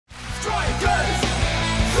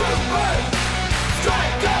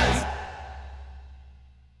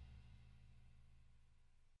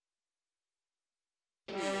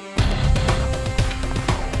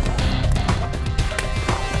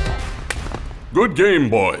Good game,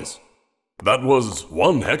 boys. That was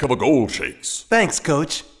one heck of a goal, Shakes. Thanks,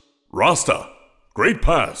 Coach. Rasta, great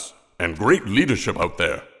pass and great leadership out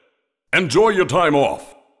there. Enjoy your time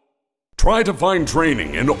off. Try to find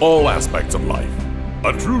training in all aspects of life.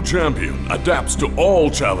 A true champion adapts to all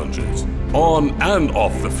challenges, on and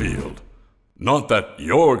off the field. Not that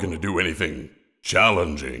you're gonna do anything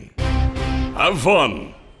challenging. Have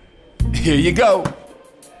fun. Here you go.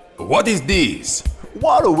 What is this?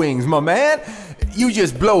 Water wings, my man. You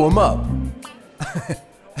just blow them up.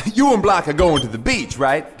 You and Block are going to the beach,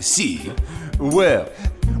 right? See? Well,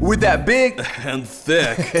 with that big And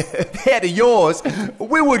thick. head of yours,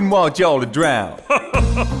 we wouldn't want y'all to drown.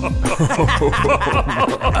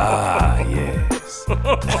 Ah, yes.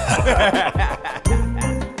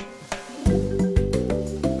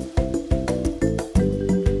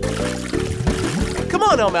 Come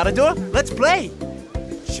on, El Matador, let's play.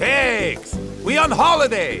 Shakes, we on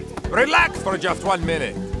holiday. Relax for just 1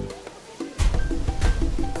 minute.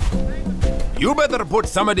 You better put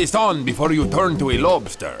some of this on before you turn to a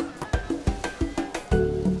lobster.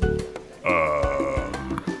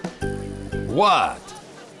 What?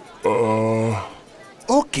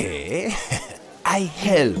 Okay, I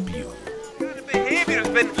help you. Good behavior has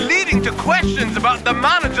been leading to questions about the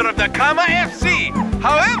manager of the Kama FC.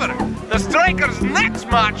 However, the Strikers' next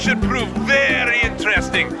match should prove very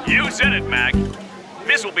interesting. You said it, Mac.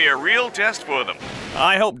 This will be a real test for them.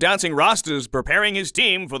 I hope Dancing Rasta's preparing his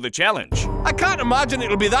team for the challenge. I can't imagine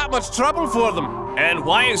it'll be that much trouble for them. And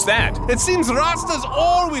why is that? It seems Rasta's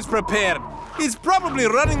always prepared. He's probably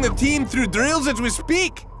running the team through drills as we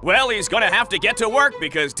speak. Well, he's gonna have to get to work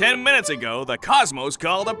because 10 minutes ago, the Cosmos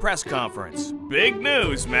called a press conference. Big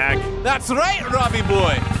news, Mac. That's right, Robbie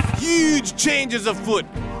boy. Huge changes afoot.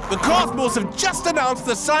 The Cosmos have just announced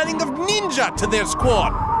the signing of Ninja to their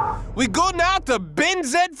squad. We go now to Ben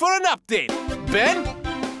Zed for an update. Ben?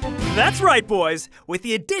 That's right, boys. With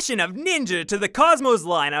the addition of Ninja to the Cosmos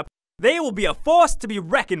lineup, they will be a force to be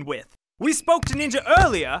reckoned with. We spoke to Ninja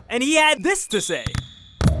earlier, and he had this to say.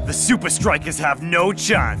 The Supa Strikas have no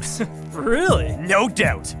chance. Really? No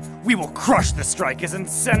doubt. We will crush the Strikas and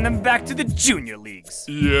send them back to the junior leagues.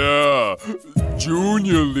 Yeah,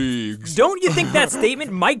 junior leagues. Don't you think that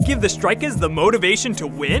statement might give the Strikas the motivation to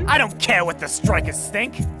win? I don't care what the Strikas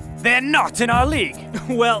think. They're not in our league.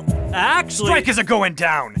 Well, actually... Strikas are going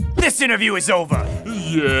down. This interview is over.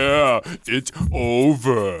 Yeah, it's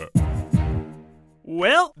over.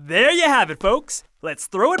 Well, there you have it, folks. Let's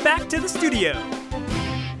throw it back to the studio.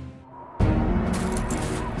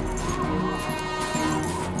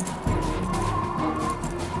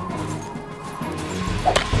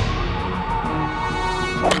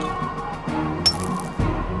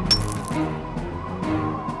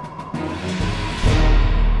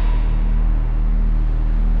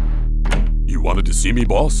 You wanted to see me,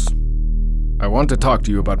 boss? I want to talk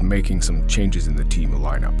to you about making some changes in the team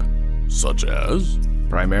lineup. Such as?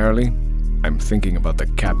 Primarily, I'm thinking about the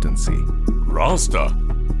captaincy. Rasta?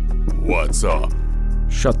 What's up?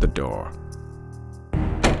 Shut the door.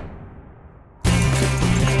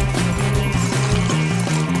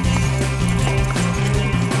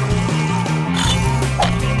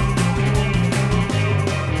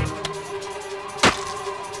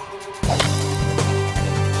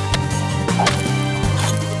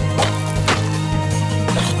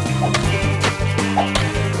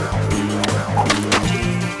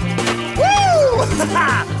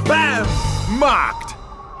 Bam! Marked!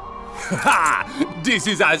 Ha! This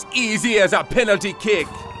is as easy as a penalty kick.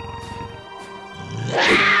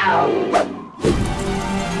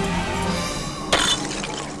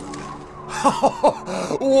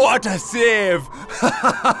 What a save!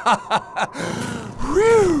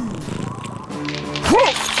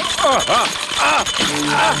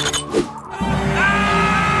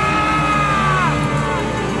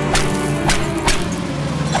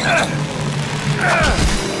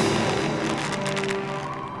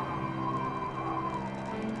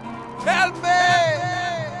 Help me!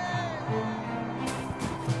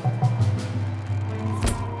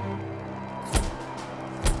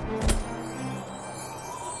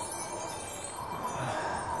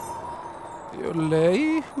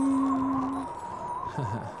 Yodelay.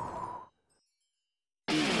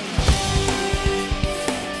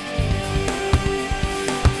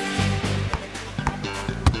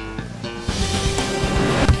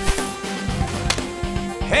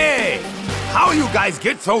 Hey! How you guys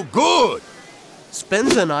get so good?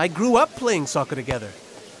 Spenza and I grew up playing soccer together.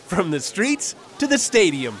 From the streets to the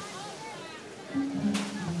stadium.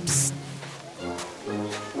 Psst.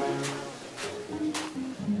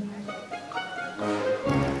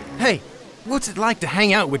 Hey, What's it like to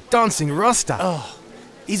hang out with Dancing Rasta? Oh,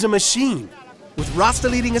 he's a machine. With Rasta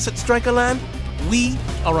leading us at Strikerland, we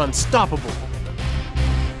are unstoppable.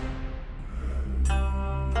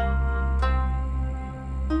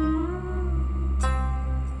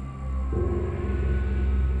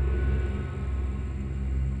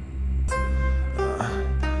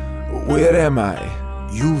 Where am I?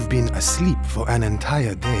 You've been asleep for an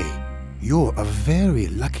entire day. You're a very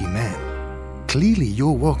lucky man. Clearly,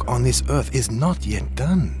 your work on this earth is not yet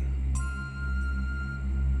done.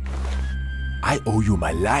 I owe you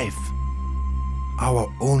my life. Our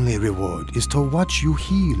only reward is to watch you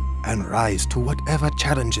heal and rise to whatever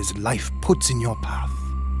challenges life puts in your path.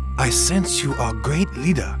 I sense you are a great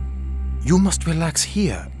leader. You must relax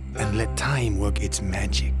here and let time work its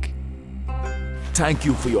magic. Thank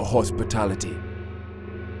you for your hospitality.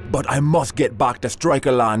 But I must get back to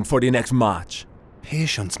Strikerland for the next match.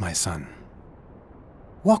 Patience, my son.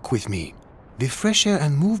 Walk with me. The fresh air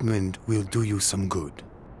and movement will do you some good.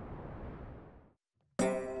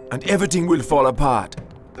 And everything will fall apart.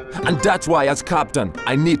 And that's why, as captain,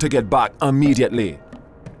 I need to get back immediately.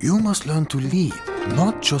 You must learn to lead,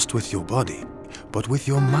 not just with your body, but with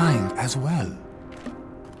your mind as well.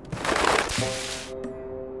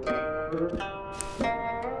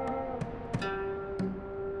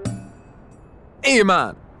 Hey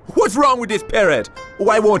man, what's wrong with this parrot?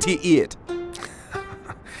 Why won't he eat?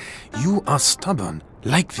 You are stubborn,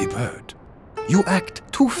 like the bird. You act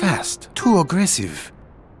too fast, too aggressive.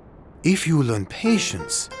 If you learn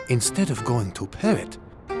patience instead of going to parrot,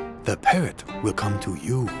 the parrot will come to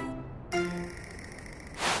you.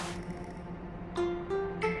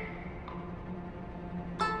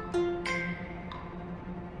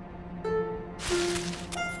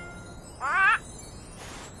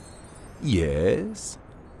 Yes?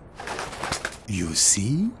 You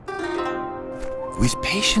see? With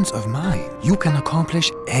patience of mind, you can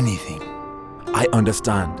accomplish anything. I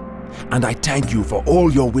understand, and I thank you for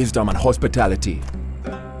all your wisdom and hospitality.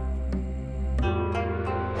 The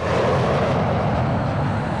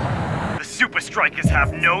Supa Strikas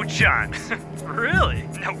have no chance. Really?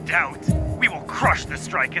 No doubt. We will crush the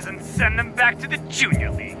Strikas and send them back to the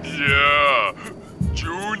Junior Leagues. Yeah,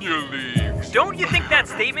 Junior Leagues. Don't you think that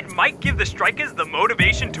statement might give the Strikas the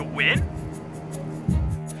motivation to win?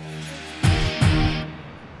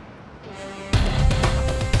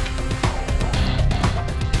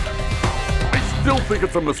 I still think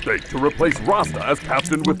it's a mistake to replace Rasta as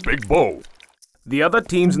captain with Big Bo. The other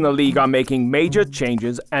teams in the league are making major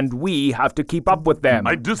changes, and we have to keep up with them.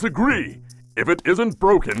 I disagree. If it isn't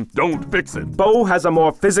broken, don't fix it. Bo has a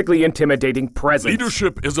more physically intimidating presence.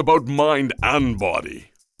 Leadership is about mind and body.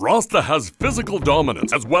 Rasta has physical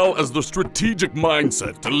dominance as well as the strategic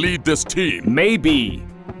mindset to lead this team. Maybe,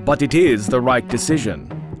 but it is the right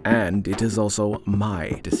decision. And it is also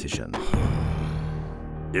my decision.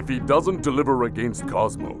 If he doesn't deliver against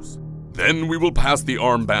Cosmos, then we will pass the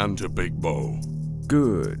armband to Big Bo.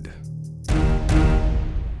 Good.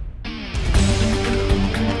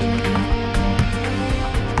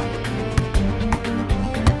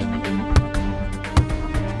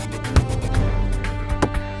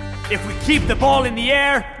 If we keep the ball in the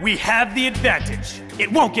air, we have the advantage. It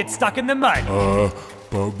won't get stuck in the mud.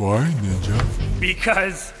 But why, Ninja?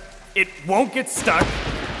 Because it won't get stuck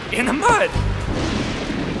in the mud.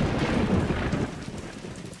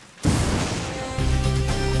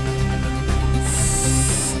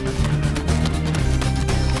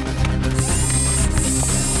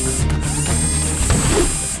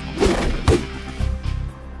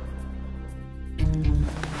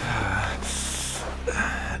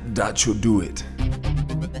 That should do it.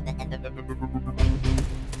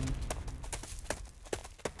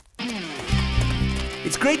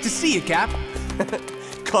 It's great to see you, Cap.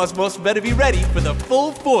 Cosmos better be ready for the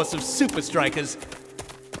full force of Supa Strikas.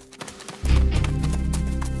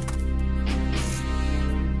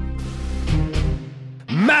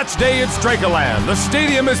 Match day at Strikerland. The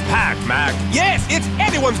stadium is packed, Mac. Yes, it's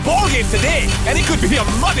anyone's ballgame today, and it could be a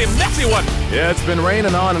muddy, messy one. Yeah, it's been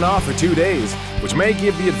raining on and off for 2 days, which may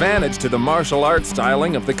give the advantage to the martial arts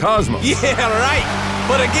styling of the Cosmos. Yeah, right.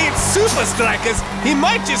 But against Supa Strikas, he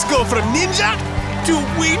might just go from ninja to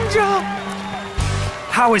winja.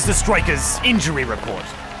 How is the Strikas' injury report?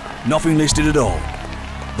 Nothing listed at all.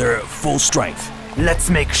 They're at full strength. Let's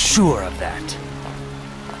make sure of that.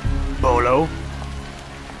 Bolo?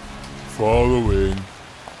 Following.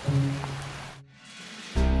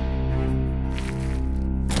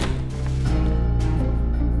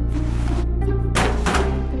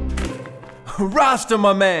 Rasta,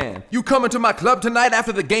 my man! You coming to my club tonight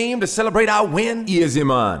after the game to celebrate our win? Easy,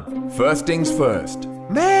 man. First things first.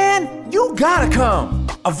 Man, You gotta come!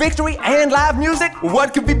 A victory and live music?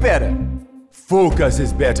 What could be better? Focus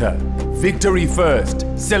is better. Victory first,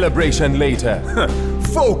 celebration later.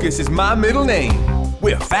 Focus is my middle name.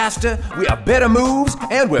 We're faster, we are better moves,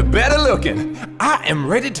 and we're better looking. I am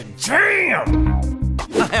ready to jam!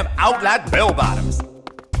 I am out like bell bottoms.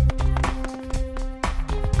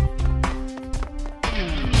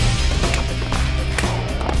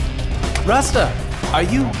 Rasta, are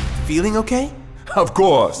you feeling okay? Of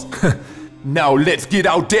course. Now let's get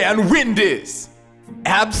out there and win this!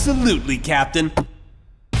 Absolutely, Captain.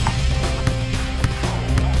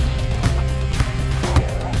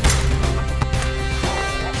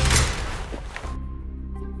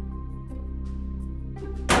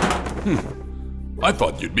 I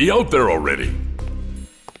thought you'd be out there already.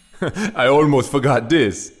 I almost forgot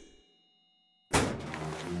this.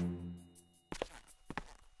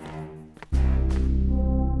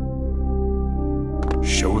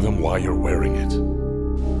 Show them why you're wearing it.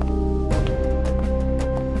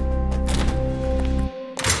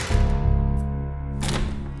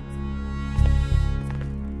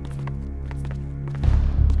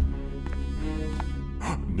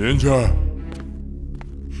 Ninja!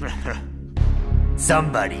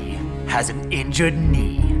 Somebody has an injured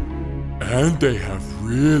knee. And they have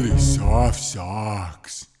really soft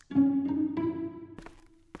socks.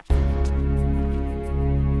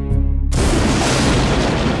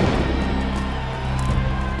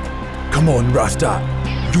 Come on, Rasta.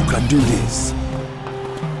 You can do this.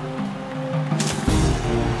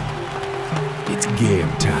 It's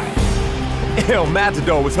game time. El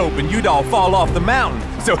Matador was hoping you'd all fall off the mountain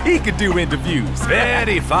so he could do interviews.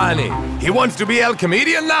 Very funny. He wants to be El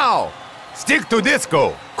Comedian now. Stick to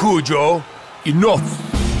disco, Cujo. Enough.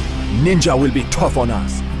 Ninja will be tough on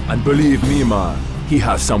us. And believe me, man, he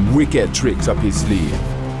has some wicked tricks up his sleeve.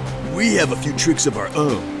 We have a few tricks of our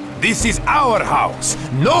own. This is our house.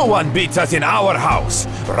 No one beats us in our house.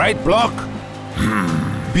 Right, Block?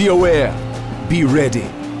 Be aware. Be ready.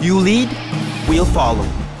 You lead, we'll follow.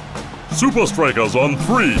 Supa Strikas on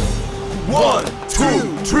 3. 1, 2,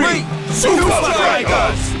 3. Supa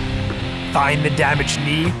Strikas! Find the damaged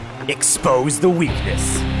knee, expose the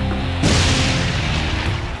weakness.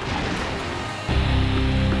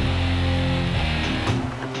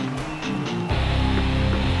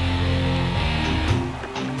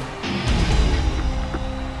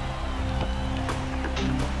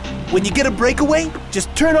 When you get a breakaway,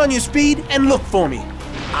 just turn on your speed and look for me.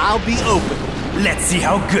 I'll be open. Let's see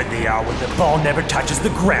how good they are when the ball never touches the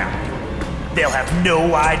ground. They'll have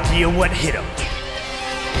no idea what hit them.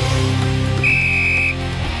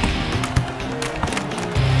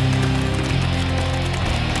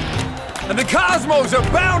 And the Cosmos are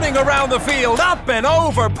bounding around the field, up and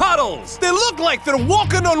over puddles. They look like they're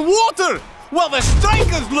walking on water, while the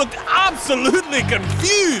Strikers looked absolutely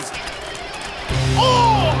confused.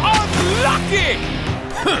 Oh, unlucky!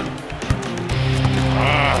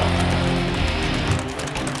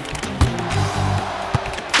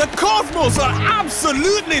 The Cosmos are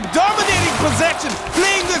absolutely dominating possession,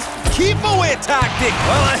 playing this keep-away tactic.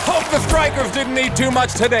 Well, I hope the Strikers didn't eat too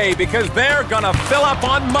much today because they're gonna fill up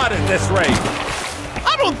on mud at this rate.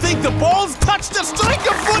 I don't think the ball's touched the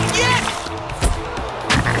Striker foot yet!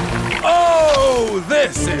 Oh,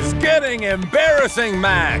 this is getting embarrassing,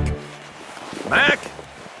 Mac. Mac?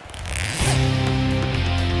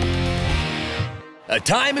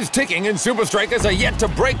 Time is ticking and Supa Strikas are yet to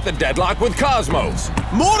break the deadlock with Cosmos.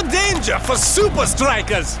 More danger for Supa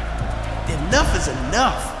Strikas! Enough is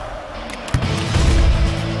enough.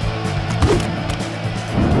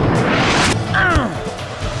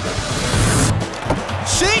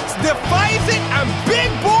 Shakes defies it and Big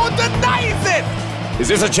Bo denies it! Is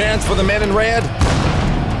this a chance for the men in red?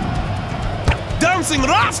 Dancing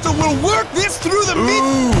Rasta will work this through the mid...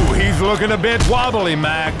 Ooh, he's looking a bit wobbly,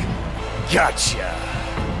 Mac. Gotcha.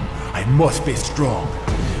 I must be strong.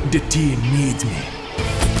 The team needs me.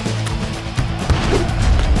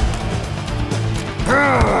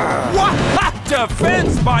 What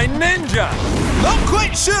defense by Ninja! Not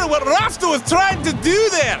quite sure what Rasta was trying to do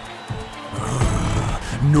there.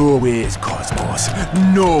 No ways, Cosmos.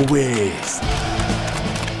 No ways.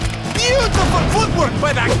 Beautiful footwork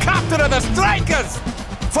by the captain of the Strikers!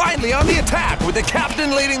 Finally on the attack with the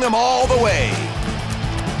captain leading them all the way.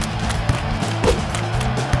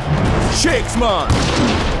 Shakes, man!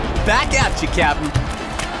 Back at you, Captain.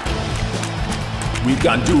 We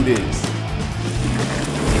can do this.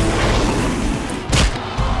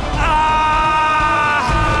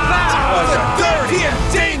 That was a dirty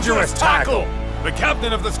and dangerous tackle! The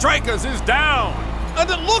captain of the Strikers is down! And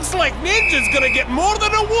it looks like Ninja's gonna get more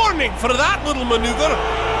than a warning for that little maneuver.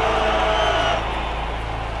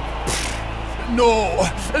 No,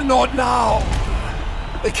 not now.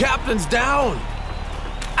 The captain's down.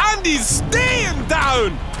 And he's staying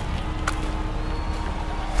down!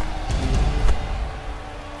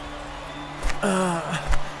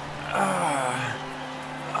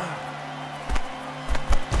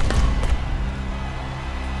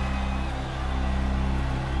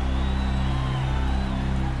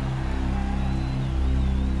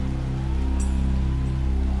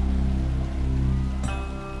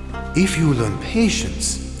 If you learn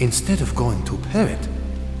patience instead of going to parrot,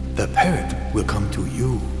 the parrot will come to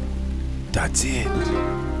you. That's it.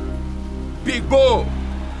 Big Bo!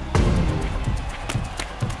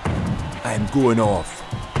 I'm going off.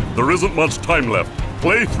 There isn't much time left.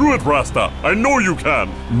 Play through it, Rasta. I know you can.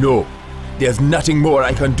 No. There's nothing more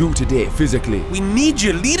I can do today, physically. We need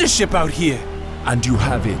your leadership out here. And you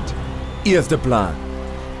have it. Here's the plan.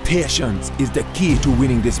 Patience is the key to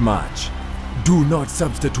winning this match. Do not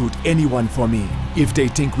substitute anyone for me. If they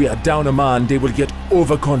think we are down a man, they will get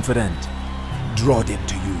overconfident. Draw them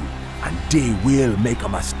to you, and they will make a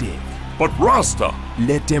mistake. But Rasta!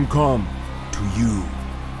 Let them come to you.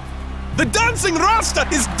 The Dancing Rasta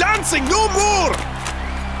is dancing no more!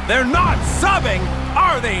 They're not subbing!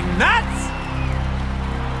 Are they nuts?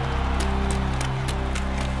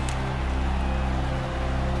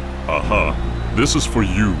 Aha. This is for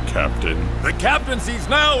you, Captain. The captaincy's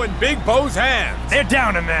now in Big Bo's hands. They're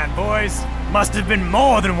down a man, boys. Must have been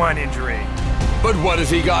more than one injury. But what has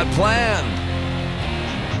he got planned?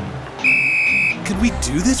 Could we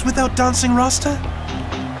do this without Dancing Rasta?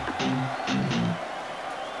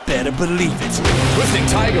 Better believe it. Twisting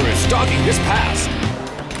Tiger is stalking his pass.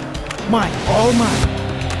 My, oh my.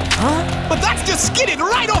 Huh? But that's just skidded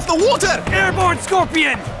right off the water! Airborne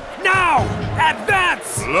Scorpion! Now!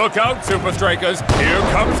 Advance! Look out, Supa Strikas. Here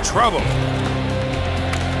comes trouble.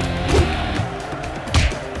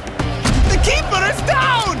 The keeper is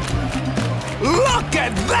down! Look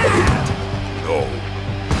at that!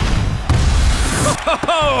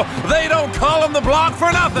 Oh, they don't call him the block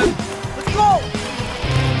for nothing. Let's go!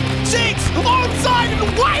 Jakes! Onside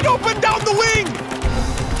and wide open down the wing!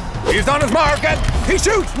 He's on his mark and he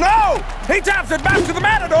shoots! No! He taps it back to the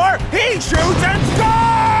Matador! He shoots and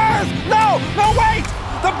scores! No! No, wait!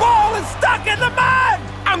 The ball is stuck in the mud!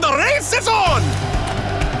 And the race is on!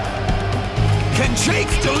 Can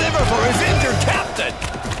Jakes deliver for his injured captain?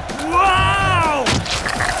 Wow!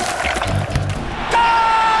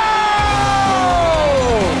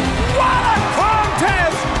 What a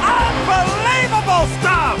contest! Unbelievable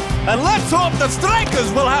stuff! And let's hope the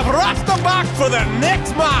Strikers will have Rasta back for their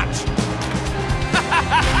next match!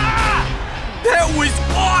 That was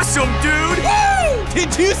awesome, dude! Woo!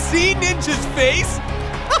 Did you see Ninja's face?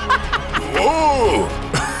 Oh!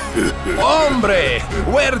 Hombre!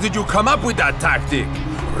 Where did you come up with that tactic?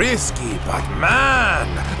 Risky, but man!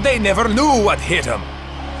 They never knew what hit him!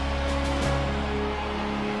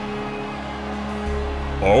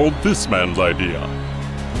 All this man's idea.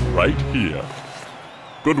 Right here.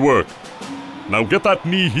 Good work. Now get that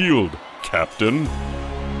knee healed, Captain.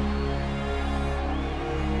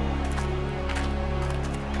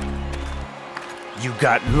 You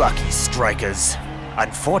got lucky, Strikers.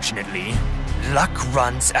 Unfortunately, luck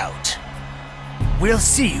runs out. We'll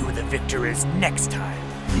see who the victor is next time.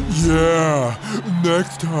 Yeah,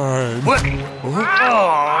 next time. What?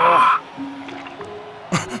 Oh.